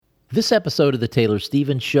This episode of The Taylor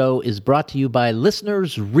Stevens Show is brought to you by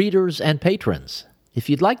listeners, readers, and patrons. If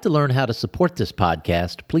you'd like to learn how to support this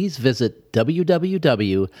podcast, please visit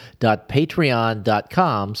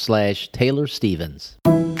www.patreon.com/Taylor Stevens.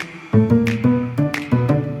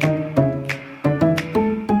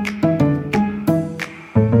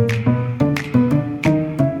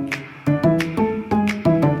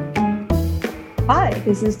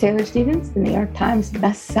 This is Taylor Stevens, the New York Times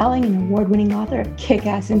best-selling and award-winning author of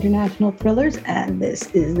kick-ass international thrillers, and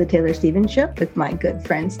this is The Taylor Stevens Show with my good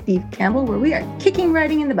friend Steve Campbell, where we are kicking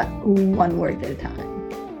writing in the butt, one word at a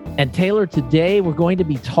time. And Taylor, today we're going to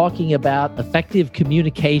be talking about effective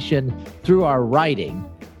communication through our writing.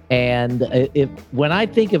 And when I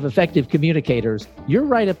think of effective communicators, you're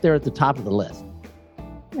right up there at the top of the list.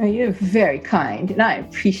 Oh, you're very kind, and I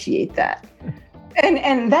appreciate that.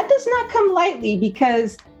 And that does not come lightly,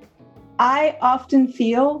 because I often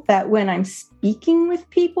feel that when I'm speaking with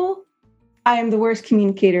people, I am the worst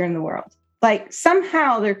communicator in the world. Like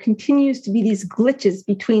somehow there continues to be these glitches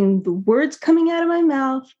between the words coming out of my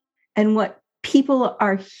mouth and what people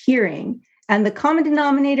are hearing. And the common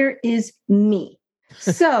denominator is me.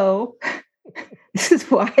 So this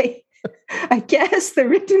is why I guess the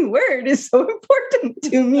written word is so important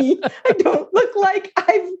to me. I don't look like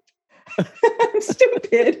I'm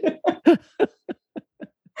stupid.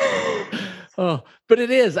 Oh, but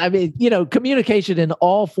it is. I mean, communication in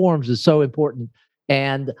all forms is so important.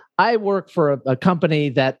 And I work for a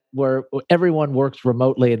company where everyone works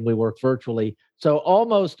remotely and we work virtually. So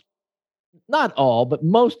almost, not all, but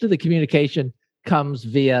most of the communication comes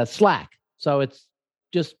via Slack. So it's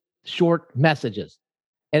just short messages.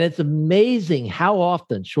 And it's amazing how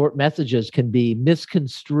often short messages can be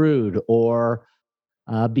misconstrued, or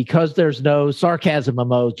because there's no sarcasm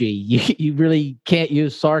emoji, you really can't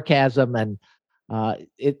use sarcasm. And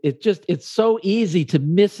it's so easy to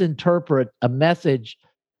misinterpret a message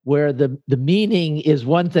where the meaning is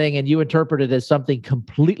one thing and you interpret it as something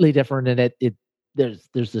completely different. And there's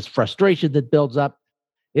this frustration that builds up.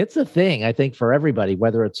 It's a thing, I think, for everybody,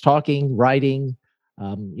 whether it's talking, writing,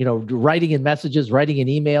 writing in messages, writing in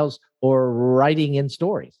emails, or writing in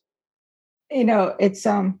stories. It's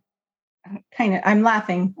I'm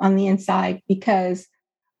laughing on the inside, because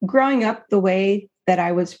growing up the way that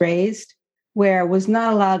I was raised, where I was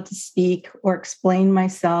not allowed to speak or explain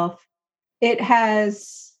myself, it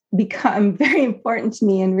has become very important to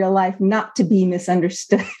me in real life not to be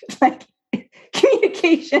misunderstood. Like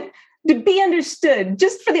communication, to be understood,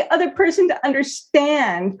 just for the other person to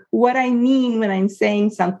understand what I mean when I'm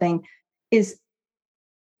saying something, it's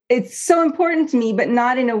so important to me, but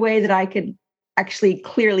not in a way that I could actually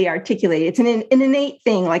clearly articulate. It's an innate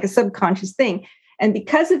thing, like a subconscious thing. And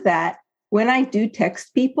because of that, when I do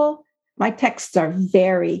text people, my texts are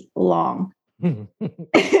very long. Your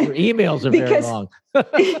emails are very long.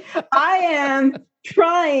 I am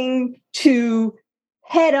trying to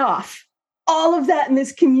head off all of that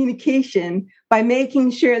miscommunication by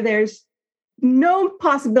making sure there's no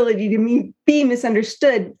possibility to be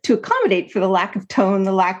misunderstood, to accommodate for the lack of tone,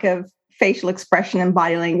 the lack of facial expression and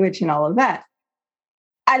body language and all of that.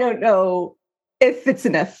 I don't know if it's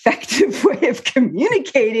an effective way of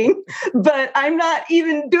communicating, but I'm not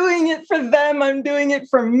even doing it for them. I'm doing it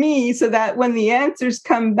for me, so that when the answers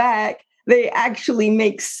come back, they actually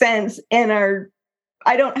make sense and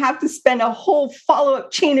I don't have to spend a whole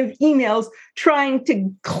follow-up chain of emails trying to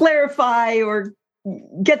clarify or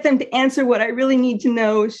get them to answer what I really need to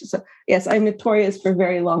know. So, yes, I'm notorious for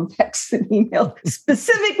very long texts and emails,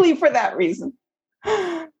 specifically for that reason.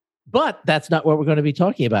 But that's not what we're going to be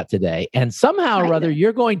talking about today. And somehow or other,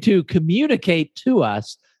 you're going to communicate to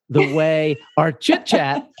us the way our chit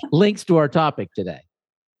chat links to our topic today.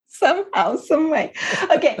 Somehow, some way.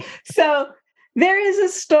 Okay, so there is a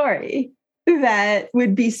story that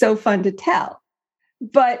would be so fun to tell.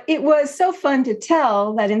 But it was so fun to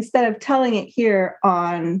tell that instead of telling it here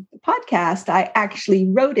on the podcast, I actually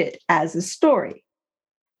wrote it as a story.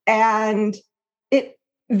 And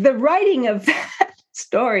the writing of that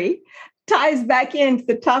story ties back into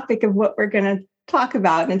the topic of what we're going to talk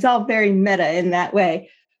about. And it's all very meta in that way.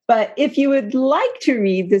 But if you would like to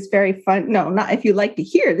read this very fun, no, not if you'd like to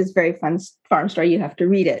hear this very fun farm story, you have to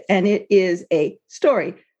read it. And it is a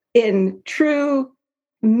story in true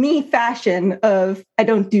me fashion of I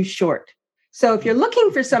don't do short. So if you're looking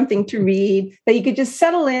for something to read that you could just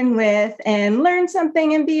settle in with and learn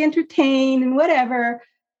something and be entertained and whatever,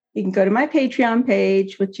 you can go to my Patreon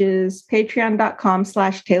page, which is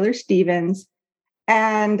patreon.com/Taylor Stevens.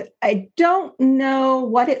 And I don't know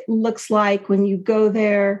what it looks like when you go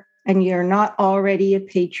there and you're not already a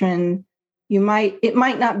patron. It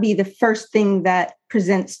might not be the first thing that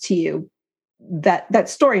presents to you, that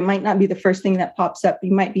story might not be the first thing that pops up.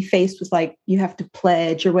 You might be faced with like, you have to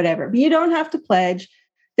pledge or whatever, but you don't have to pledge.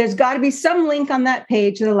 There's got to be some link on that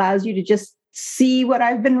page that allows you to just see what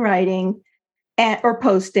I've been writing or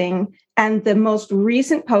posting. And the most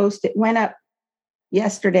recent post, it went up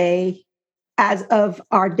yesterday as of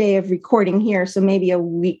our day of recording here. So maybe a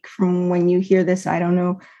week from when you hear this, I don't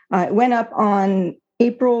know. It went up on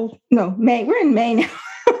May. We're in May now.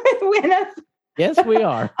 It went up. Yes, we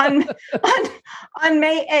are. on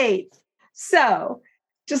May 8th. So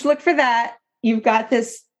just look for that. You've got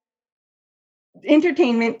this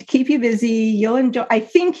entertainment to keep you busy. I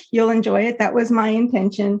think you'll enjoy it. That was my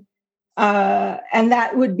intention. And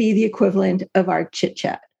that would be the equivalent of our chit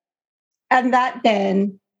chat. And that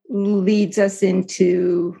then leads us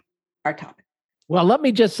into our topic. Well, let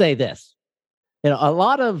me just say this. A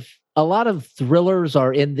lot of thrillers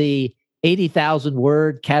are in the 80,000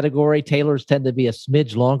 word category. Taylor's tend to be a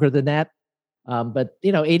smidge longer than that. But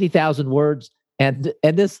 80,000 words. And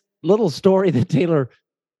this little story that Taylor,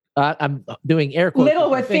 I'm doing air quotes.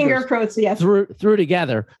 Little with finger quotes, yes. Through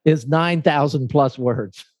together is 9,000 plus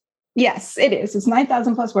words. Yes, it is. It's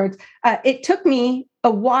 9,000 plus words. It took me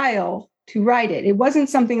a while to write it. It wasn't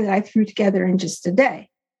something that I threw together in just a day.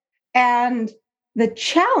 And the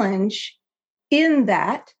challenge in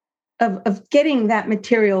that of getting that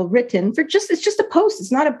material written it's just a post.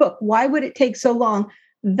 It's not a book. Why would it take so long?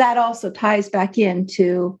 That also ties back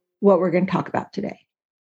into what we're going to talk about today.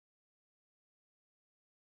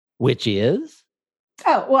 Which is?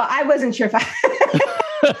 Oh, well, I wasn't sure if I...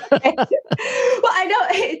 Well, I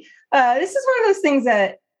know this is one of those things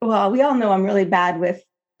that, well, we all know I'm really bad with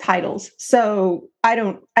titles. So I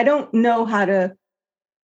don't know how to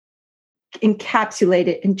encapsulate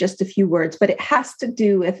it in just a few words, but it has to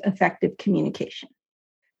do with effective communication.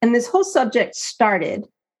 And this whole subject started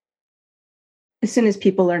as soon as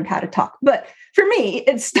people learned how to talk. But for me,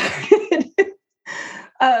 it started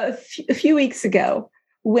a few weeks ago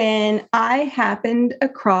when I happened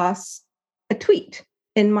across a tweet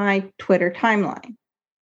in my Twitter timeline.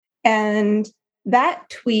 And that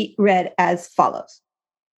tweet read as follows.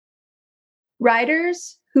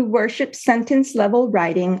 Writers who worship sentence level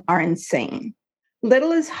writing are insane.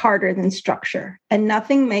 Little is harder than structure, and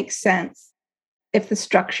nothing makes sense if the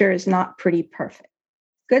structure is not pretty perfect.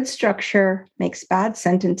 Good structure makes bad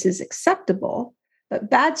sentences acceptable, but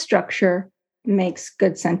bad structure makes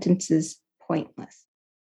good sentences pointless.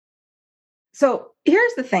 So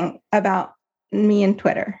here's the thing about me and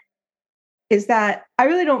Twitter, is that I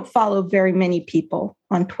really don't follow very many people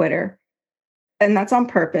on Twitter. And that's on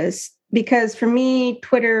purpose, because for me,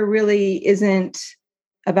 Twitter really isn't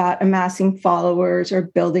about amassing followers or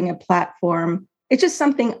building a platform. It's just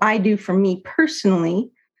something I do for me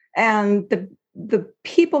personally. And the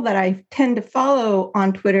people that I tend to follow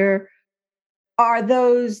on Twitter are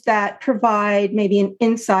those that provide maybe an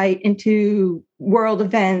insight into world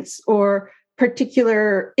events or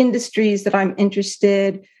particular industries that I'm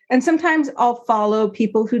interested. And sometimes I'll follow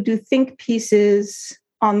people who do think pieces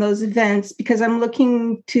on those events because I'm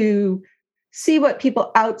looking to see what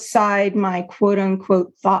people outside my quote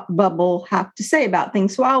unquote thought bubble have to say about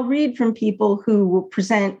things. So I'll read from people who will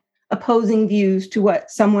present opposing views to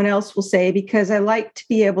what someone else will say, because I like to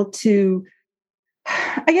be able to,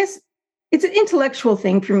 I guess it's an intellectual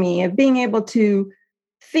thing for me of being able to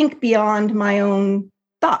think beyond my own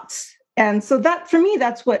thoughts. And so that for me,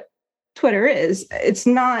 that's what Twitter is. It's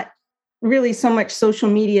not really so much social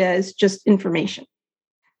media as just information.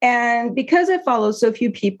 And because I follow so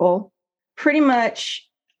few people, pretty much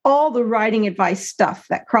all the writing advice stuff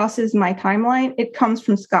that crosses my timeline, it comes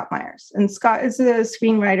from Scott Myers. And Scott is a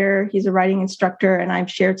screenwriter. He's a writing instructor. And I've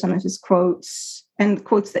shared some of his quotes and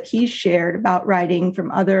quotes that he's shared about writing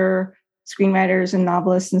from other screenwriters and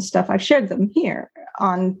novelists and stuff. I've shared them here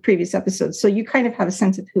on previous episodes. So you kind of have a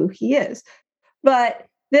sense of who he is. But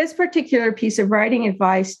this particular piece of writing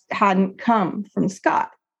advice hadn't come from Scott.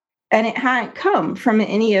 And it hadn't come from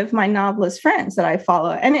any of my novelist friends that I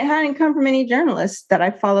follow. And it hadn't come from any journalists that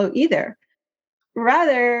I follow either.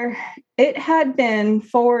 Rather, it had been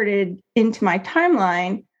forwarded into my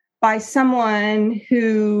timeline by someone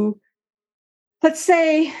who, let's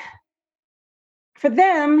say, for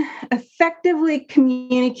them, effectively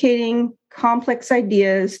communicating complex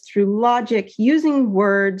ideas through logic using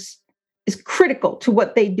words is critical to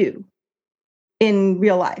what they do in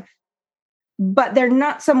real life. But they're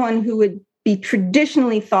not someone who would be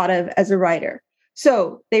traditionally thought of as a writer.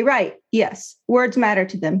 So they write, yes. Words matter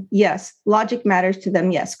to them, yes. Logic matters to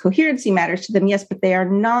them, yes. Coherency matters to them, yes. But they are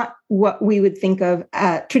not what we would think of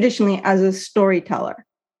traditionally as a storyteller.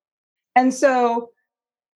 And so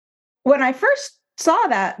when I first saw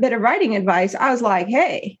that bit of writing advice, I was like,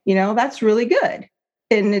 hey, that's really good.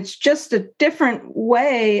 And it's just a different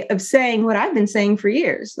way of saying what I've been saying for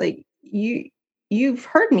years. Like you've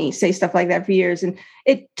heard me say stuff like that for years. And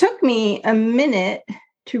it took me a minute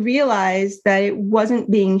to realize that it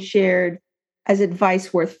wasn't being shared as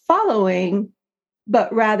advice worth following,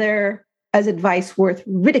 but rather as advice worth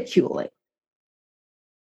ridiculing.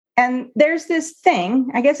 And there's this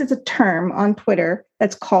thing, I guess it's a term on Twitter,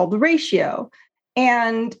 that's called the ratio.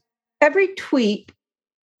 And every tweet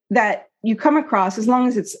that you come across, as long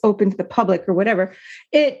as it's open to the public or whatever,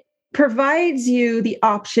 it provides you the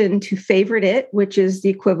option to favorite it, which is the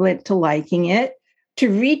equivalent to liking it, to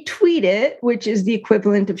retweet it, which is the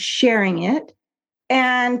equivalent of sharing it,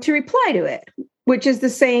 and to reply to it, which is the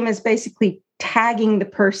same as basically tagging the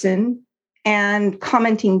person and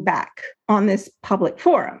commenting back on this public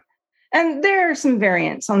forum. And there are some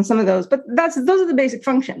variants on some of those, but those are the basic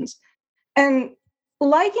functions. And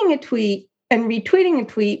liking a tweet and retweeting a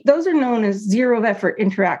tweet, those are known as zero effort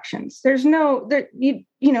interactions. There's you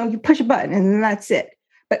push a button and then that's it.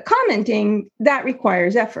 But commenting, that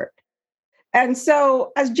requires effort. And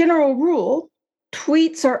so as general rule,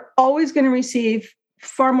 tweets are always going to receive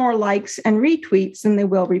far more likes and retweets than they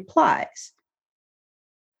will replies.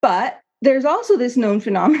 But there's also this known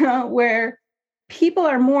phenomena where people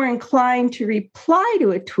are more inclined to reply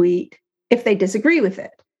to a tweet if they disagree with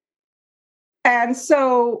it. And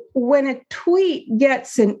so when a tweet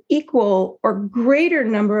gets an equal or greater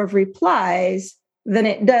number of replies than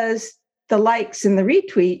it does the likes and the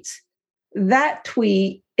retweets, that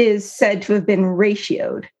tweet is said to have been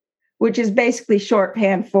ratioed, which is basically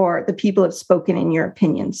shorthand for the people have spoken and your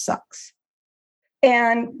opinion sucks.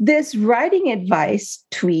 And this writing advice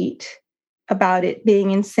tweet about it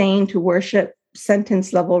being insane to worship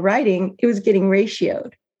sentence level writing, it was getting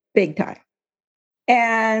ratioed big time.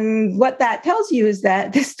 And what that tells you is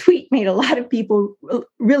that this tweet made a lot of people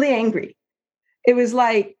really angry. It was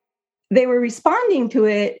like they were responding to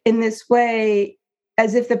it in this way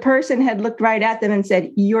as if the person had looked right at them and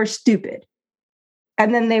said, "You're stupid."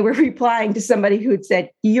 And then they were replying to somebody who had said,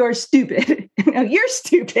 "You're stupid." No, you're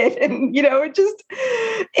stupid. And,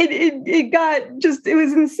 it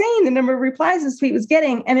was insane the number of replies this tweet was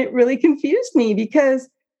getting. And it really confused me because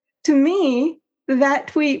to me, that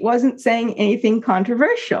tweet wasn't saying anything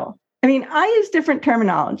controversial. I mean, I use different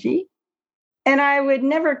terminology and I would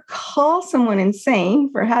never call someone insane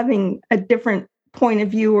for having a different point of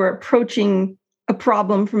view or approaching a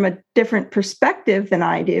problem from a different perspective than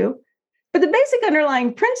I do. But the basic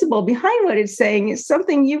underlying principle behind what it's saying is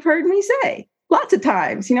something you've heard me say lots of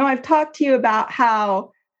times. I've talked to you about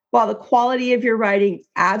how while the quality of your writing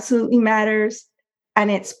absolutely matters, and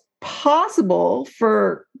it's possible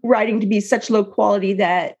for writing to be such low quality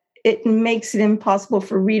that it makes it impossible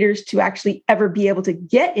for readers to actually ever be able to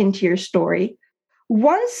get into your story.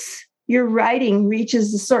 Once your writing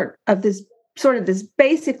reaches the sort of this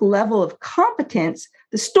basic level of competence,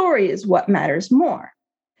 the story is what matters more.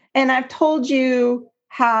 And I've told you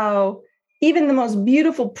how even the most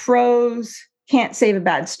beautiful prose can't save a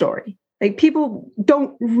bad story. Like people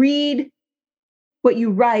don't read what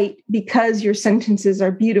you write because your sentences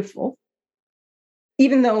are beautiful,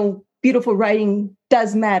 even though beautiful writing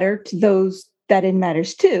does matter to those that it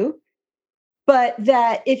matters to. But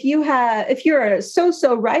that if you're a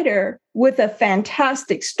so-so writer with a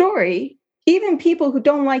fantastic story, even people who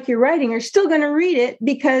don't like your writing are still going to read it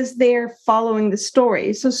because they're following the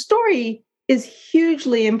story. So story is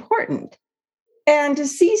hugely important. And to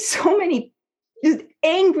see so many just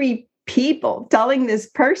angry people telling this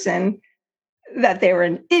person that they were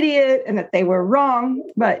an idiot and that they were wrong,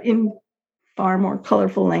 but in far more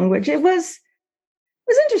colorful language, it was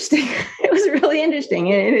interesting. It was really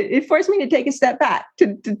interesting. And it forced me to take a step back,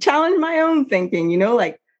 to challenge my own thinking,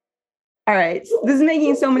 like, all right, this is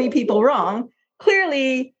making so many people wrong.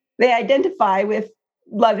 Clearly, they identify with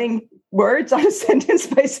loving words on a sentence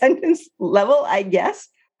by sentence level, I guess.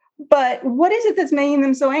 But what is it that's making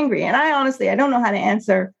them so angry? And I don't know how to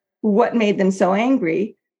answer what made them so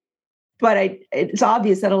angry. But it's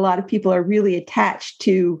obvious that a lot of people are really attached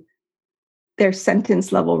to their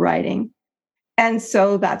sentence level writing. And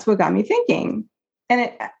so that's what got me thinking.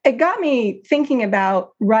 And it got me thinking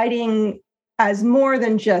about writing as more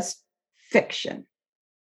than just fiction.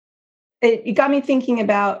 It got me thinking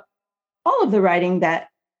about all of the writing that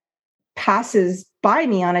passes by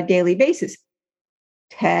me on a daily basis.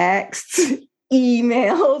 Texts,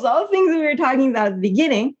 emails, all the things that we were talking about at the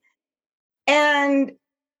beginning. And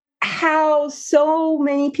how so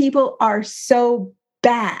many people are so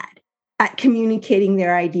bad at communicating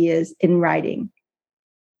their ideas in writing.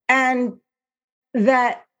 And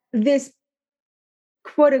that this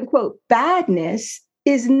quote unquote badness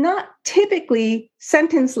is not typically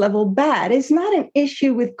sentence level bad. It's not an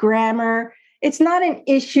issue with grammar. It's not an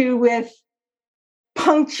issue with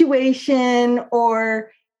punctuation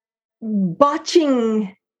or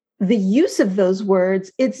botching the use of those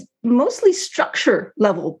words. It's mostly structure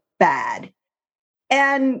level bad.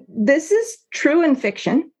 And this is true in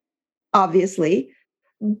fiction, obviously,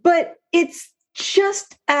 but it's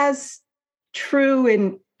just as true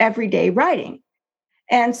in everyday writing.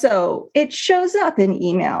 And so it shows up in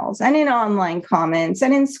emails and in online comments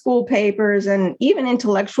and in school papers and even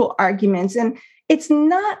intellectual arguments. And it's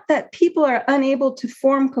not that people are unable to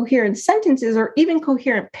form coherent sentences or even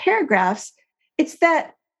coherent paragraphs. It's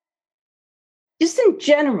that just in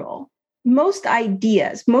general, most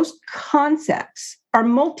ideas, most concepts are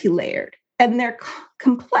multi-layered and they're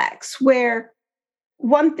complex, where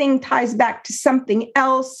one thing ties back to something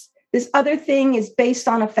else. This other thing is based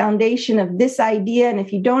on a foundation of this idea. And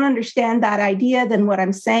if you don't understand that idea, then what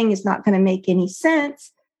I'm saying is not going to make any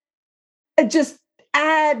sense. Just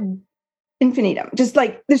ad infinitum. Just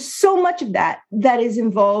like there's so much of that is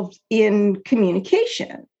involved in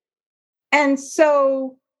communication. And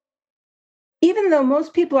so even though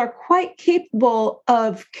most people are quite capable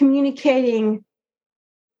of communicating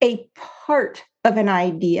a part of an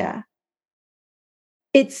idea,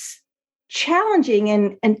 it's challenging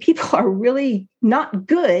and people are really not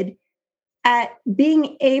good at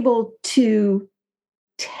being able to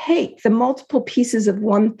take the multiple pieces of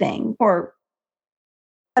one thing or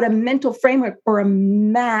a mental framework or a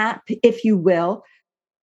map, if you will,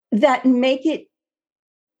 that make it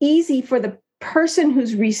easy for the person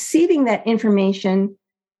who's receiving that information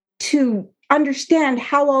to understand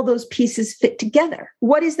how all those pieces fit together.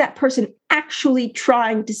 What is that person actually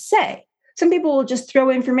trying to say? Some people will just throw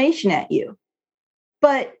information at you,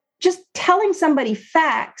 but just telling somebody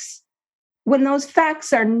facts when those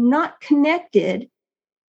facts are not connected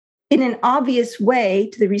in an obvious way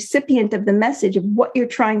to the recipient of the message of what you're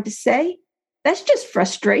trying to say, that's just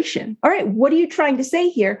frustration. All right, what are you trying to say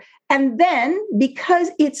here? And then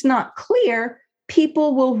because it's not clear,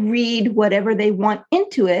 people will read whatever they want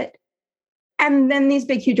into it. And then these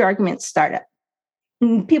big, huge arguments start up.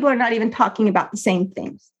 And people are not even talking about the same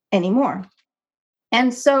things anymore.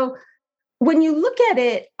 And so when you look at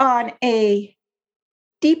it on a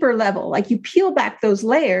deeper level, like you peel back those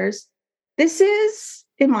layers, this is,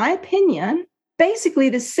 in my opinion, basically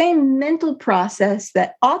the same mental process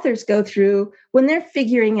that authors go through when they're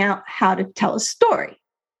figuring out how to tell a story.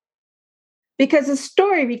 Because a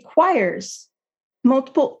story requires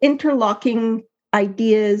multiple interlocking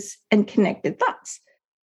ideas and connected thoughts.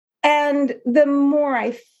 And the more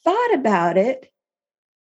I thought about it,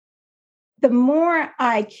 the more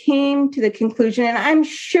I came to the conclusion, and I'm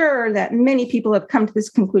sure that many people have come to this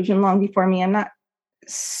conclusion long before me. I'm not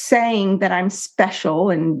saying that I'm special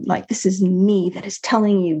and like this is me that is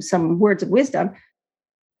telling you some words of wisdom,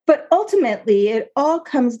 but ultimately it all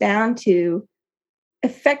comes down to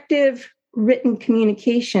effective written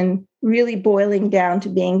communication really boiling down to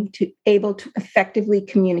being able to effectively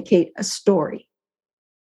communicate a story.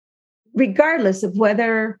 Regardless of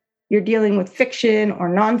whether you're dealing with fiction or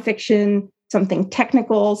nonfiction, something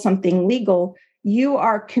technical, something legal, you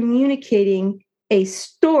are communicating a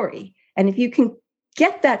story. And if you can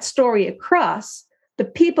get that story across, the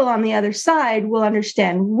people on the other side will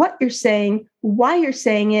understand what you're saying, why you're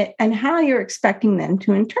saying it, and how you're expecting them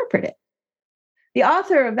to interpret it. The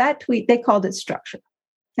author of that tweet, they called it structure.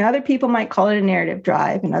 And other people might call it a narrative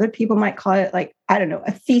drive, and other people might call it like, I don't know,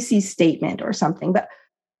 a thesis statement or something. But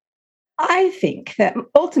I think that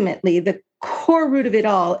ultimately the core root of it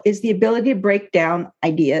all is the ability to break down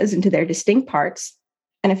ideas into their distinct parts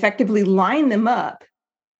and effectively line them up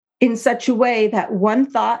in such a way that one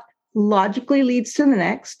thought logically leads to the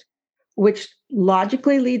next, which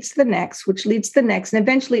logically leads to the next, which leads to the next. And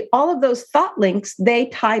eventually all of those thought links, they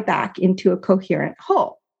tie back into a coherent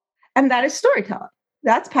whole. And that is storytelling.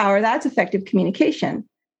 That's power. That's effective communication.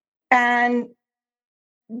 And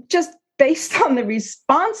just based on the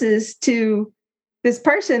responses to this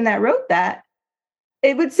person that wrote that,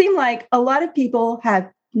 it would seem like a lot of people have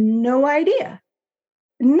no idea,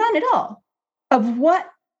 none at all, of what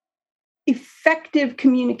effective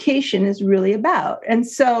communication is really about. And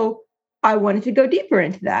so I wanted to go deeper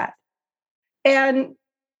into that. And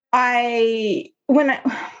when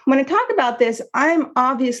I talk about this, I'm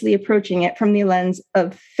obviously approaching it from the lens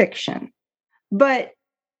of fiction, but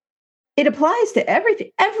it applies to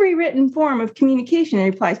everything, every written form of communication.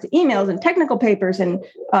 It applies to emails and technical papers and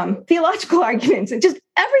theological arguments and just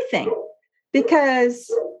everything.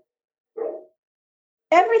 Because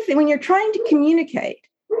everything, when you're trying to communicate,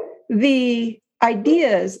 the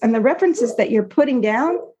ideas and the references that you're putting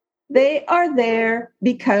down, they are there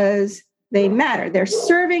because they matter. They're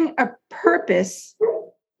serving a purpose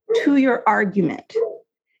to your argument.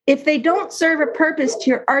 If they don't serve a purpose to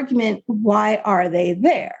your argument, why are they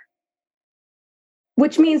there?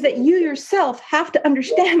 Which means that you yourself have to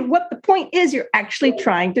understand what the point is you're actually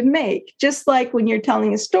trying to make. Just like when you're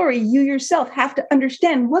telling a story, you yourself have to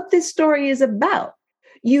understand what this story is about.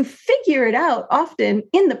 You figure it out often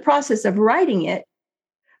in the process of writing it,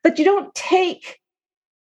 but you don't take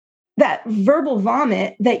that verbal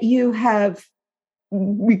vomit that you have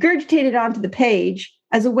regurgitated onto the page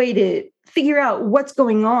as a way to figure out what's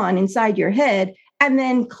going on inside your head and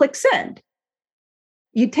then click send.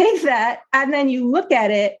 You take that and then you look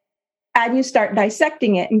at it and you start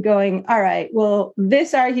dissecting it and going, all right, well,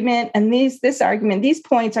 this argument and this argument, these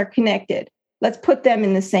points are connected. Let's put them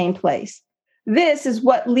in the same place. This is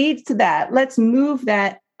what leads to that. Let's move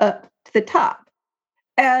that up to the top.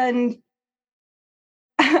 And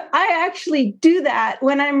I actually do that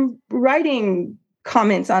when I'm writing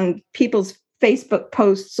comments on people's Facebook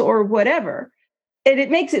posts or whatever. And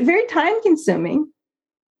it makes it very time consuming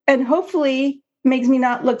and hopefully makes me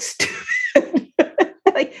not look stupid.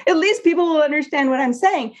 Like, at least people will understand what I'm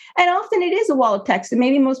saying. And often it is a wall of text. And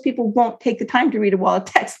maybe most people won't take the time to read a wall of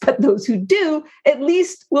text, but those who do at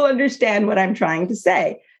least will understand what I'm trying to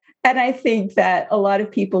say. And I think that a lot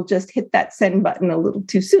of people just hit that send button a little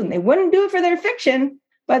too soon. They wouldn't do it for their fiction,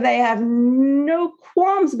 but they have no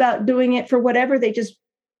qualms about doing it for whatever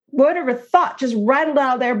thought just rattled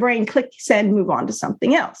out of their brain, click send, move on to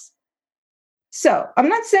something else. So I'm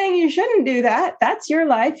not saying you shouldn't do that. That's your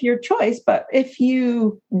life, your choice. But if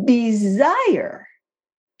you desire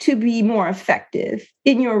to be more effective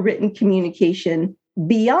in your written communication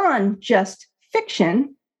beyond just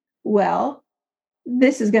fiction, well,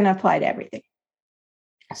 this is going to apply to everything.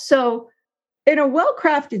 So in a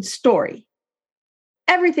well-crafted story,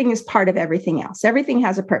 everything is part of everything else. Everything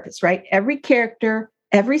has a purpose, right? Every character,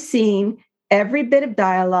 every scene, every bit of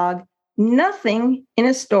dialogue, nothing in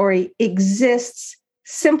a story exists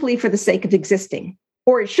simply for the sake of existing,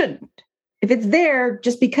 or it shouldn't. If it's there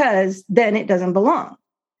just because, then it doesn't belong.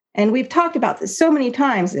 And we've talked about this so many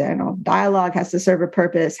times. Dialogue has to serve a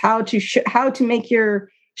purpose. How to make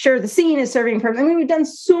sure the scene is serving a purpose. I mean, we've done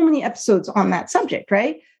so many episodes on that subject,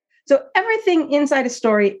 right? So everything inside a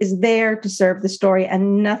story is there to serve the story,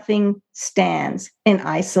 and nothing stands in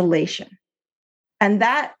isolation. And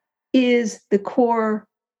that is the core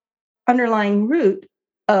underlying root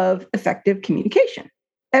of effective communication.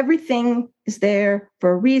 Everything is there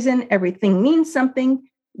for a reason. Everything means something.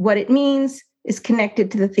 What it means is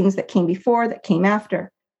connected to the things that came before, that came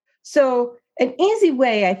after. So an easy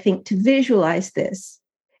way, I think, to visualize this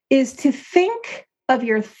is to think of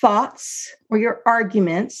your thoughts or your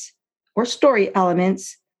arguments or story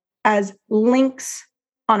elements as links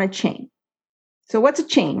on a chain. So what's a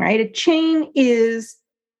chain, right? A chain is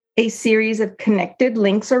a series of connected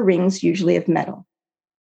links or rings, usually of metal.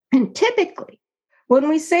 And typically, when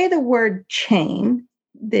we say the word chain,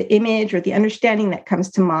 the image or the understanding that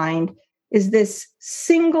comes to mind is this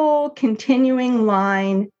single continuing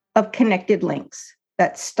line of connected links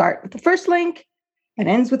that start with the first link and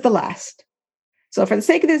ends with the last. So for the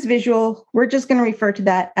sake of this visual, we're just going to refer to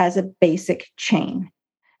that as a basic chain.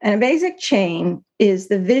 And a basic chain is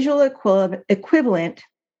the visual equivalent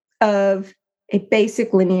of a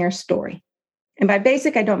basic linear story. And by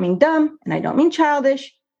basic, I don't mean dumb, and I don't mean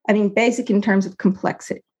childish. I mean basic in terms of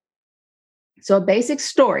complexity. So a basic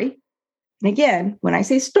story, and again, when I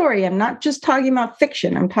say story, I'm not just talking about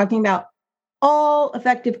fiction. I'm talking about all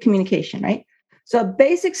effective communication, right? So a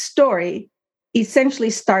basic story essentially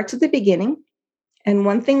starts at the beginning, and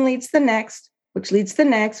one thing leads to the next, which leads to the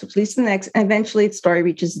next, which leads to the next, and eventually the story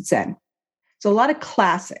reaches its end. So a lot of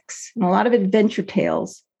classics and a lot of adventure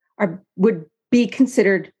tales would be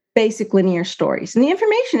considered basic linear stories. And the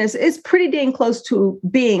information is pretty dang close to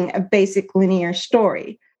being a basic linear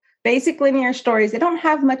story. Basic linear stories, they don't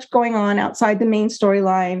have much going on outside the main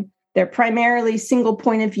storyline. They're primarily single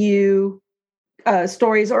point of view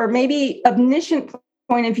stories, or maybe omniscient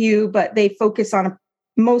point of view, but they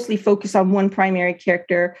mostly focus on one primary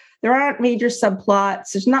character. There aren't major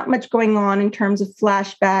subplots. There's not much going on in terms of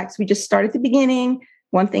flashbacks. We just start at the beginning.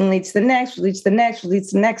 One thing leads to the next, leads to the next, leads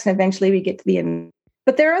to the next, and eventually we get to the end.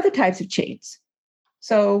 But there are other types of chains.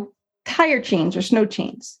 So tire chains or snow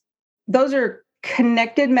chains. Those are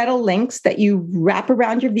connected metal links that you wrap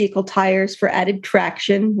around your vehicle tires for added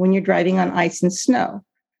traction when you're driving on ice and snow.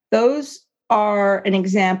 Those are an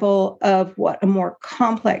example of what a more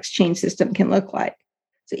complex chain system can look like.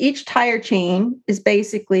 So each tire chain is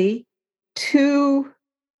basically two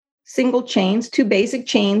single chains, two basic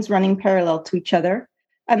chains running parallel to each other.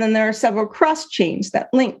 And then there are several cross chains that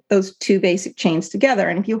link those two basic chains together.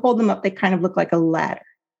 And if you hold them up, they kind of look like a ladder.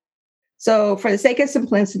 So for the sake of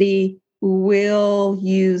simplicity, we'll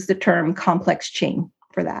use the term complex chain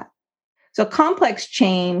for that. So complex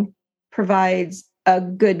chain provides a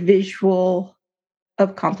good visual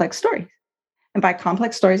of complex stories. And by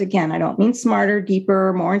complex stories, again, I don't mean smarter,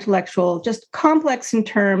 deeper, more intellectual, just complex in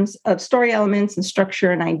terms of story elements and structure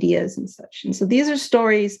and ideas and such. And so these are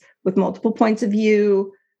stories with multiple points of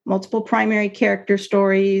view, multiple primary character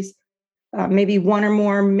stories, maybe one or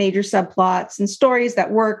more major subplots, and stories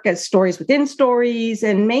that work as stories within stories,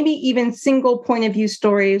 and maybe even single point of view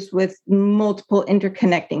stories with multiple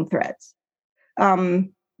interconnecting threads.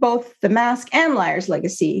 Both The Mask and Liar's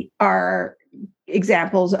Legacy are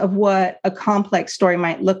examples of what a complex story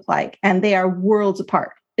might look like, and they are worlds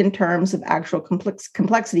apart in terms of actual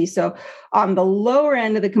complexity. So on the lower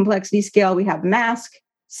end of the complexity scale, we have Mask,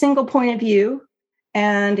 single point of view,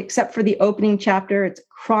 and except for the opening chapter, it's a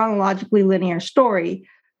chronologically linear story.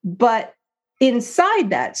 But inside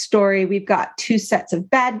that story, we've got two sets of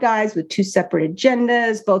bad guys with two separate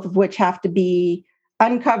agendas, both of which have to be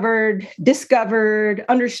uncovered, discovered,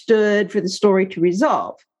 understood for the story to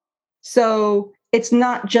resolve. So it's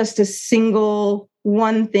not just a single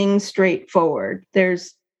one thing straightforward.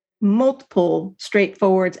 There's multiple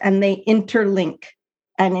straightforwards, and they interlink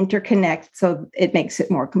and interconnect, so it makes it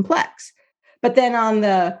more complex. But then on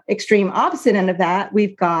the extreme opposite end of that,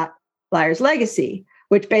 we've got Liar's Legacy,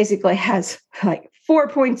 which basically has like 4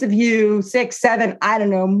 points of view, 6, 7, I don't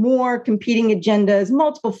know, more competing agendas,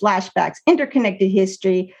 multiple flashbacks, interconnected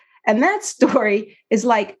history. And that story is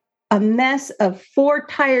like a mess of 4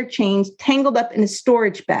 tire chains tangled up in a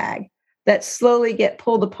storage bag that slowly get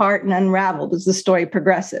pulled apart and unraveled as the story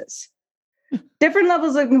progresses. Different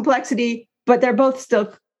levels of complexity, but they're both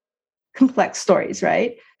still complex stories,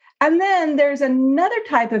 right? And then there's another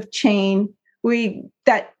type of chain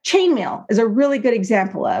that chainmail is a really good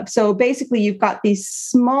example of. So basically, you've got these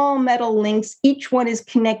small metal links. Each one is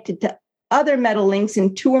connected to other metal links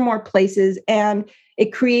in 2 or more places, and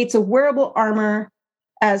it creates a wearable armor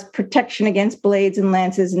as protection against blades and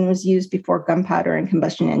lances, and was used before gunpowder and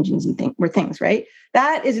combustion engines and were things, right?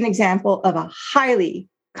 That is an example of a highly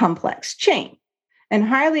complex chain. And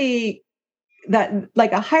a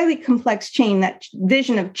highly complex chain, that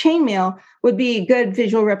vision of chainmail would be a good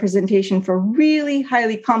visual representation for really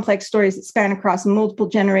highly complex stories that span across multiple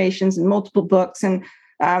generations and multiple books. And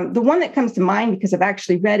the one that comes to mind, because I've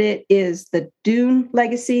actually read it, is the Dune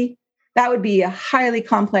Legacy. That would be a highly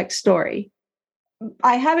complex story.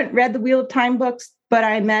 I haven't read the Wheel of Time books, but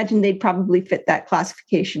I imagine they'd probably fit that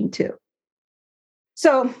classification too.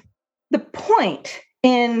 So the point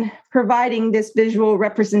in providing this visual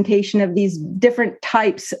representation of these different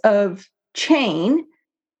types of chain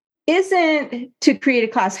isn't to create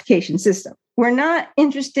a classification system. We're not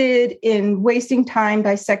interested in wasting time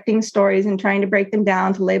dissecting stories and trying to break them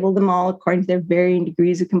down to label them all according to their varying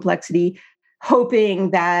degrees of complexity,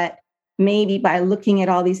 hoping that maybe by looking at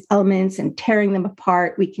all these elements and tearing them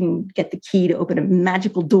apart, we can get the key to open a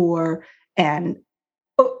magical door and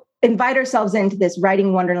invite ourselves into this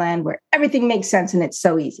writing wonderland where everything makes sense and it's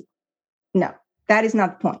so easy. No, that is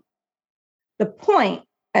not the point. The point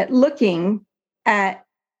at looking at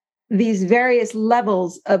these various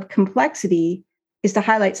levels of complexity is to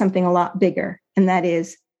highlight something a lot bigger, and that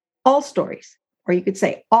is all stories, or you could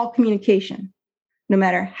say all communication, no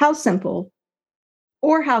matter how simple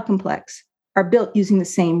or how complex, are built using the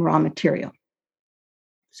same raw material.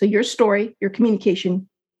 So your story, your communication,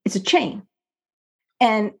 it's a chain.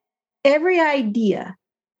 And every idea,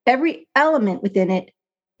 every element within it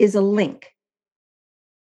is a link.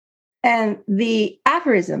 And the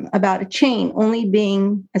aphorism about a chain only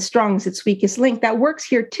being as strong as its weakest link, that works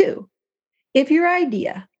here too. If your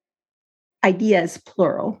ideas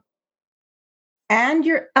plural, and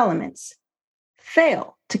your elements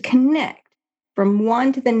fail to connect from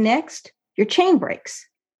one to the next, your chain breaks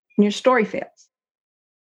and your story fails.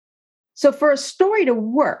 So for a story to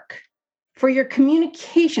work, for your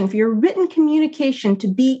communication, for your written communication to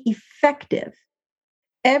be effective,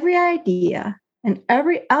 every idea and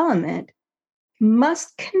every element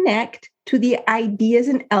must connect to the ideas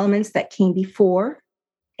and elements that came before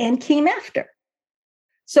and came after.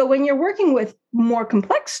 So when you're working with more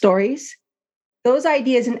complex stories, those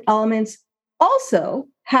ideas and elements also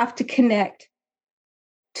have to connect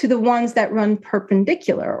to the ones that run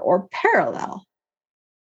perpendicular or parallel,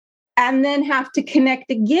 and then have to connect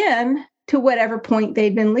again to whatever point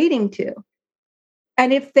they've been leading to.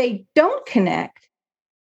 And if they don't connect,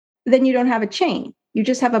 then you don't have a chain. You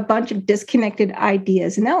just have a bunch of disconnected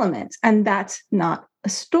ideas and elements, and that's not a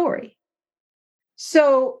story.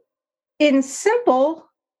 So in simple,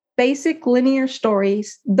 basic linear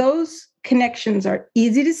stories, those connections are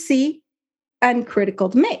easy to see and critical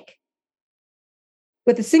to make.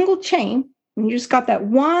 With a single chain, when you just got that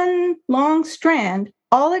one long strand,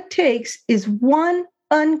 all it takes is one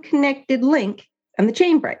unconnected link and the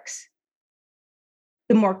chain breaks.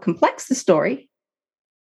 The more complex the story,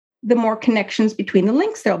 the more connections between the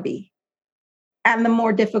links there'll be, and the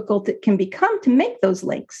more difficult it can become to make those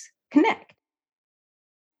links connect.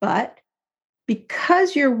 But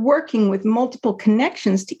because you're working with multiple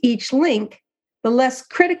connections to each link, the less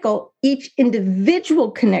critical each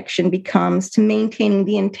individual connection becomes to maintaining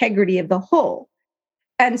the integrity of the whole.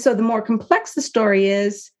 And so the more complex the story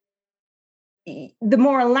is, the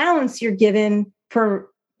more allowance you're given for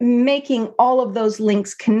making all of those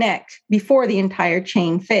links connect before the entire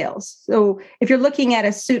chain fails. So if you're looking at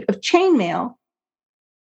a suit of chainmail,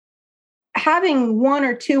 having one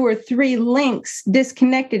or two or three links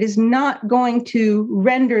disconnected is not going to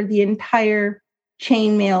render the entire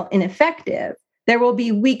chainmail ineffective. There will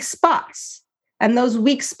be weak spots, and those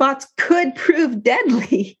weak spots could prove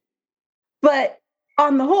deadly. But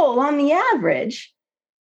on the whole, on the average,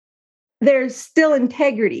 there's still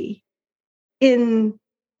integrity in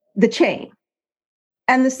the chain.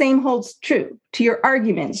 And the same holds true to your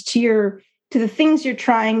arguments, to the things you're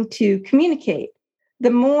trying to communicate.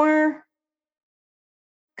 The more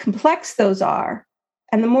complex those are,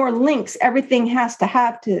 and the more links everything has to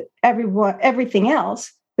have to everything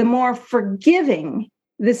else, the more forgiving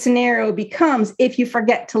the scenario becomes if you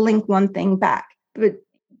forget to link one thing back. But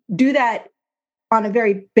do that on a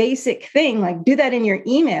very basic thing, like do that in your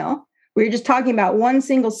email, where you're just talking about one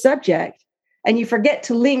single subject, and you forget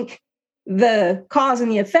to link the cause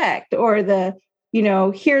and the effect, or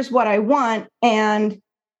here's what I want, and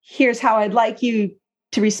here's how I'd like you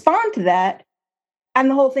to respond to that. And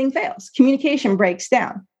the whole thing fails. Communication breaks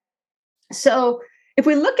down. So if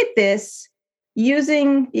we look at this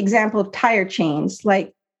using the example of tire chains,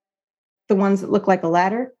 like the ones that look like a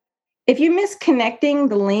ladder, if you miss connecting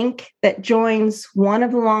the link that joins one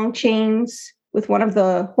of the long chains with one of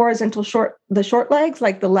the horizontal short legs,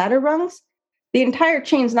 like the ladder rungs, the entire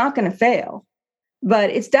chain's not going to fail, but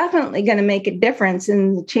it's definitely going to make a difference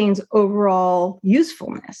in the chain's overall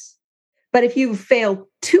usefulness. But if you fail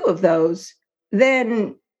two of those,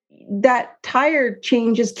 then that tire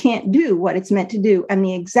chain just can't do what it's meant to do. And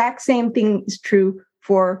the exact same thing is true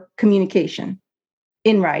for communication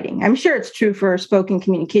in writing. I'm sure it's true for spoken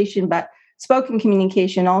communication, but spoken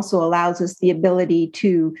communication also allows us the ability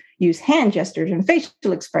to use hand gestures and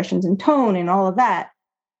facial expressions and tone and all of that.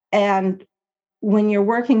 And when you're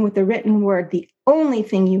working with the written word, the only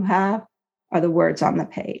thing you have are the words on the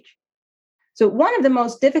page. So one of the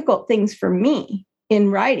most difficult things for me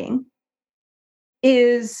in writing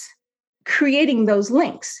is creating those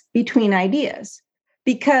links between ideas,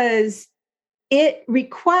 because it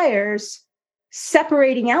requires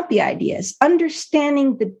separating out the ideas,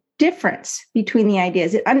 understanding the difference between the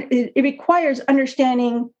ideas. It requires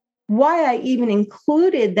understanding why I even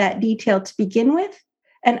included that detail to begin with,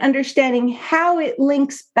 and understanding how it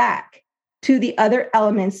links back to the other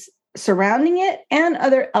elements surrounding it and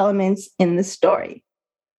other elements in the story.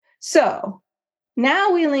 So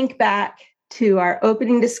now we link back to our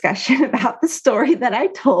opening discussion about the story that I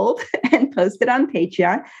told and posted on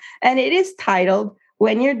Patreon. And it is titled,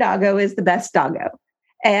 When Your Doggo is the Best Doggo.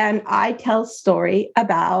 And I tell a story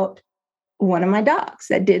about one of my dogs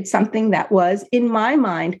that did something that was, in my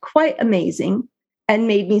mind, quite amazing and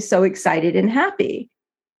made me so excited and happy.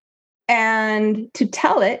 And to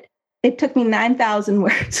tell it, it took me 9,000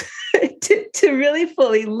 words to really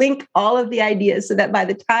fully link all of the ideas, so that by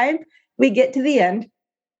the time we get to the end,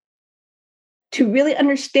 to really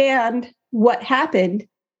understand what happened,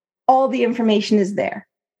 all the information is there.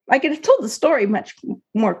 I could have told the story much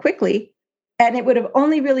more quickly, and it would have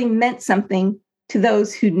only really meant something to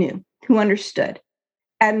those who knew, who understood.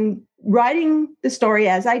 And writing the story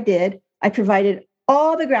as I did, I provided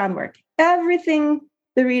all the groundwork, everything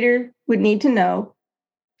the reader would need to know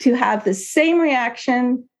to have the same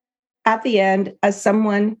reaction at the end as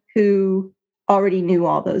someone who already knew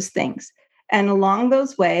all those things. And along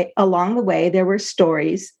the way, there were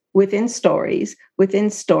stories within stories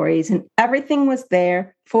within stories, and everything was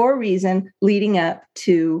there for a reason leading up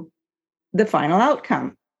to the final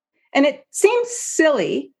outcome. And it seems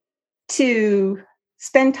silly to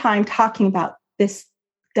spend time talking about this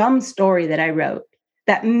dumb story that I wrote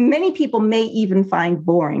that many people may even find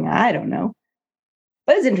boring. I don't know,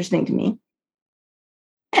 but it's interesting to me.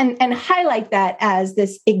 and highlight that as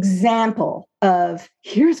this example of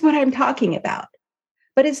here's what I'm talking about.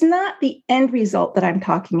 But it's not the end result that I'm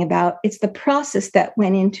talking about. It's the process that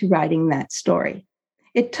went into writing that story.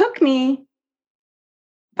 It took me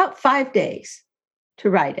about 5 days to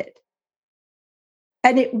write it.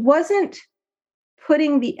 And it wasn't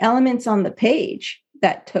putting the elements on the page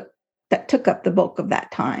that took up the bulk of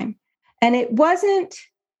that time. And it wasn't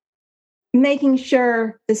making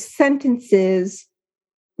sure the sentences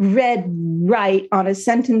read right on a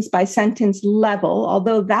sentence by sentence level,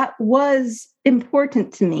 although that was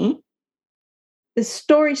important to me. The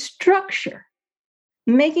story structure,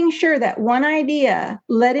 making sure that one idea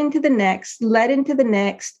led into the next,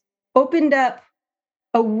 opened up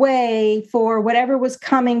a way for whatever was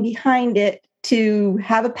coming behind it to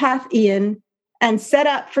have a path in and set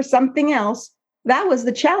up for something else. That was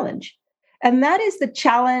the challenge. And that is the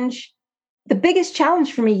challenge, the biggest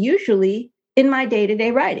challenge for me usually in my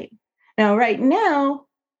day-to-day writing. Now, right now,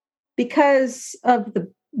 because of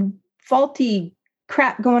the faulty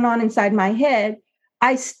crap going on inside my head,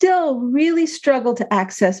 I still really struggle to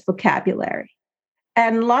access vocabulary.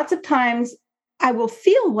 And lots of times I will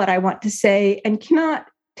feel what I want to say and cannot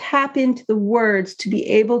tap into the words to be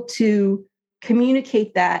able to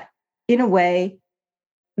communicate that in a way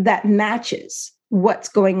that matches what's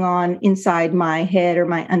going on inside my head or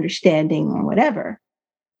my understanding or whatever.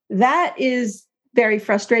 That is very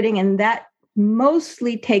frustrating, and that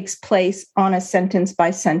mostly takes place on a sentence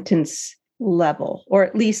by sentence level, or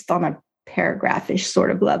at least on a paragraphish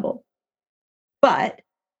sort of level. But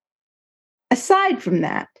aside from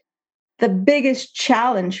that, the biggest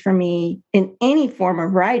challenge for me in any form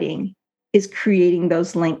of writing is creating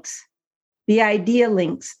those links, the idea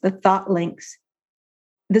links, the thought links,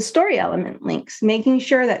 the story element links, making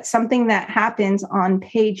sure that something that happens on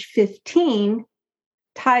page 15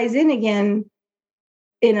 ties in again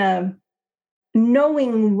in a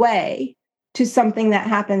knowing way to something that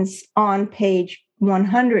happens on page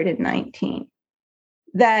 119.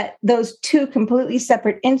 That those two completely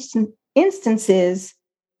separate instances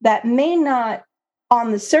that may not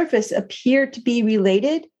on the surface appear to be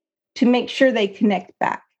related, to make sure they connect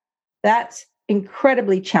back. That's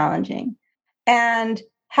incredibly challenging. And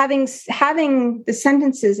having the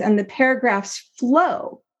sentences and the paragraphs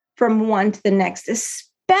flow from one to the next,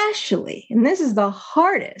 especially, and this is the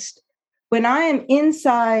hardest, when I am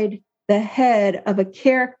inside the head of a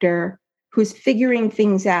character who's figuring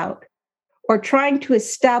things out or trying to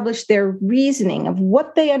establish their reasoning of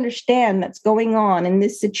what they understand that's going on in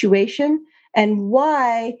this situation and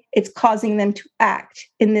why it's causing them to act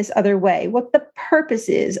in this other way, what the purpose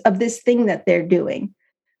is of this thing that they're doing.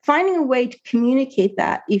 Finding a way to communicate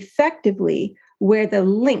that effectively where the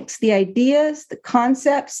links, the ideas, the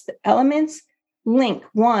concepts, the elements link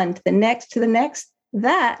one to the next,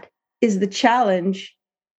 that is the challenge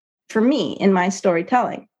for me in my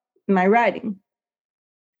storytelling, in my writing.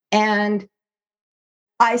 And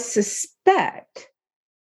I suspect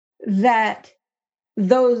that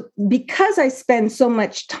because I spend so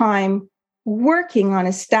much time working on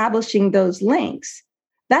establishing those links,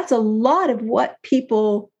 that's a lot of what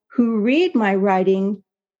people who read my writing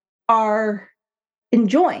are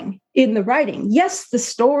enjoying in the writing. Yes, the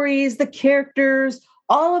stories, the characters,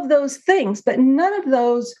 all of those things, but none of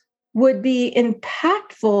those would be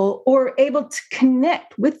impactful or able to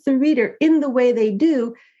connect with the reader in the way they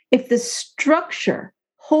do if the structure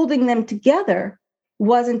holding them together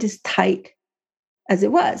wasn't as tight as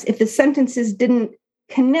it was. If the sentences didn't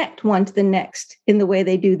connect one to the next in the way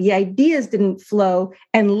they do, the ideas didn't flow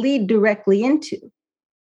and lead directly into.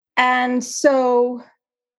 And so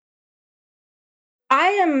I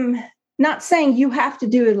am not saying you have to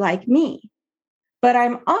do it like me, but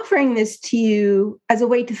I'm offering this to you as a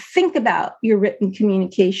way to think about your written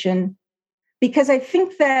communication, because I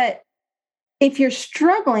think that if you're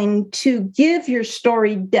struggling to give your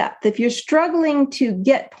story depth, if you're struggling to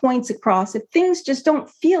get points across, if things just don't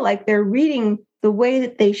feel like they're reading the way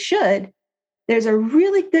that they should, there's a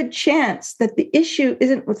really good chance that the issue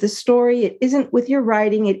isn't with the story, it isn't with your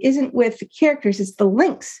writing, it isn't with the characters, it's the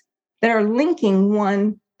links that are linking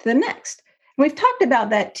one to the next. And we've talked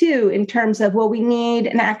about that too, in terms of, well, we need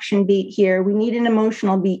an action beat here, we need an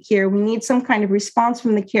emotional beat here, we need some kind of response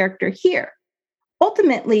from the character here.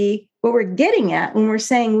 Ultimately, what we're getting at when we're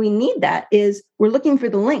saying we need that is we're looking for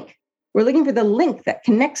the link. We're looking for the link that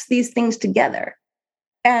connects these things together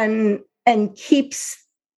and keeps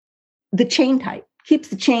the chain tight, keeps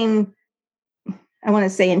the chain, I want to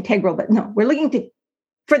say integral, but no, we're looking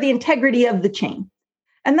for the integrity of the chain.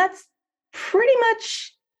 And that's pretty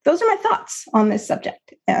much, those are my thoughts on this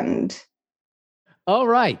subject. And All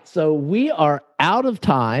right. So we are out of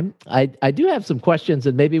time. I do have some questions,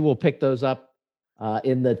 and maybe we'll pick those up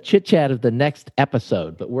in the chit chat of the next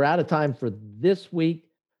episode. But we're out of time for this week.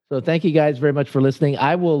 So thank you guys very much for listening.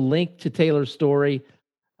 I will link to Taylor's story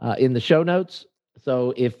in the show notes.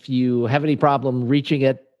 So if you have any problem reaching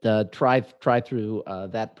it, try through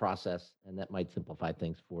that process, and that might simplify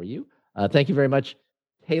things for you. Thank you very much,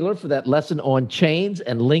 Taylor, for that lesson on chains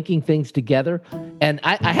and linking things together. And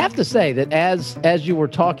I have to say that as you were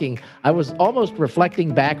talking, I was almost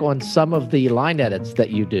reflecting back on some of the line edits that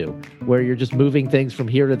you do, where you're just moving things from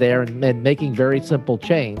here to there and making very simple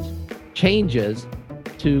changes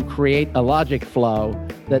to create a logic flow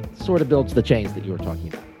that sort of builds the chains that you were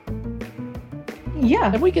talking about.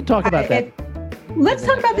 Yeah. And we can talk about that. Let's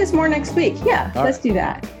talk about this more next week. Yeah, let's do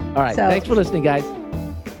that. All right. Thanks for listening, guys.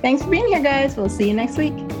 Thanks for being here, guys. We'll see you next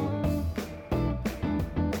week.